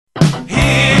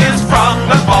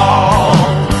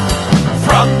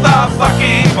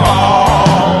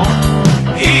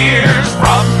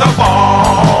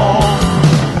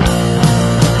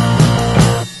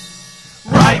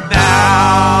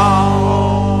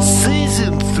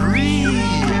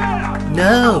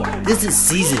no, this is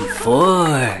season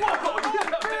 4.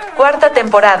 Cuarta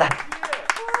temporada.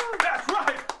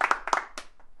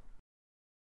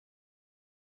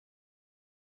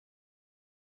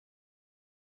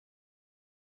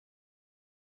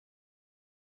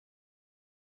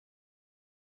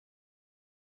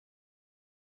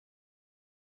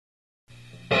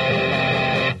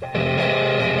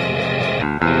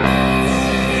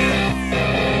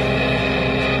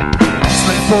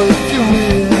 For if you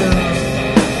will,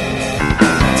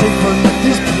 take one of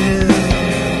these pills,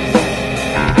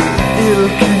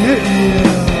 it'll cure you.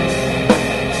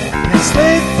 And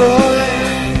slave boy,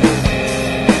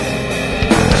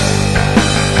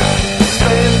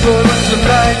 what you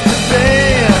like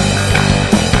today?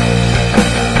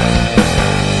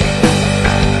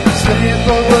 Slave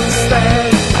boy, what's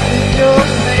that in your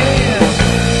hand?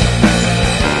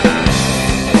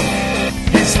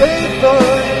 Hey, slave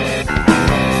boy.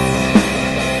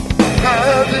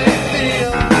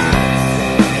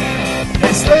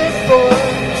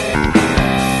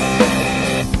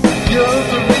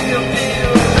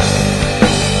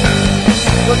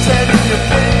 What's that in your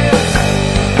pants?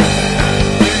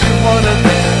 Do you wanna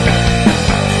dance?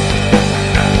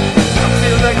 I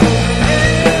feel like holding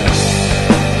hands.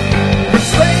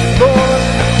 Slave boy,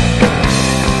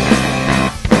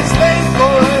 slave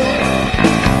boy,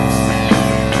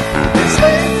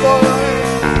 slave boy,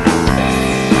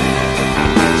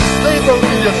 slave boy,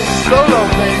 be your solo,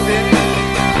 baby.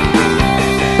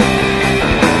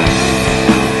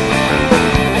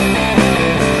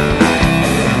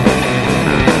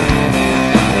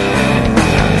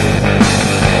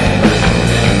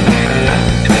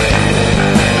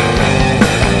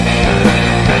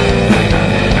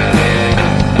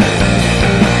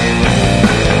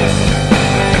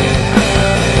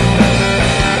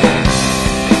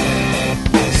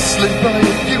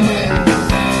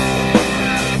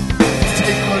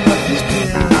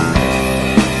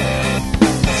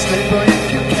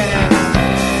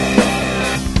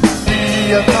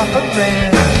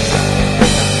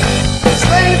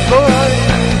 Slave boy,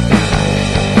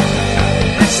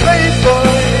 slave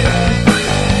boy,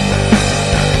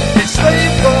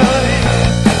 slave boy.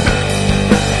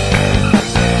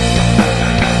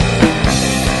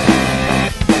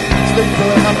 Slave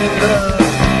boy, I'm in love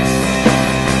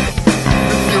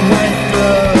with your white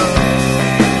glove.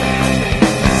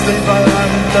 Slave boy,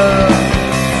 I'm in love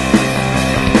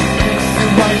with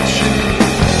your white shoes.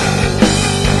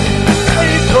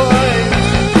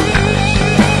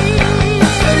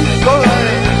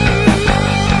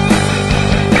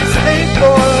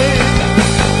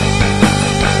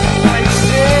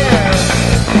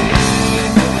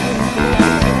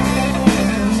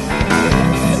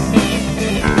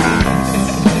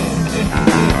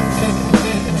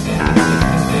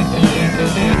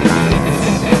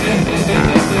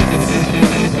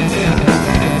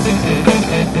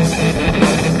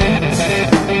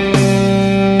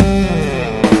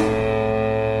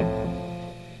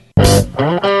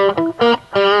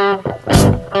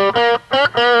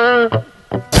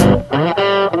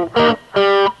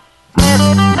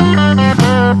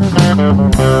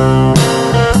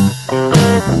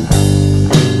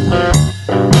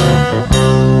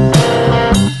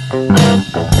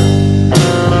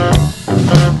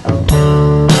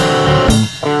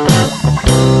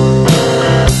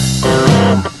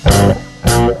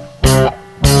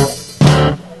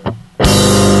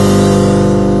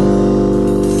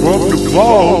 From the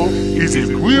Claw is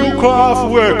a Real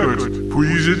Craft Records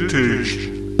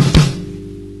presentation.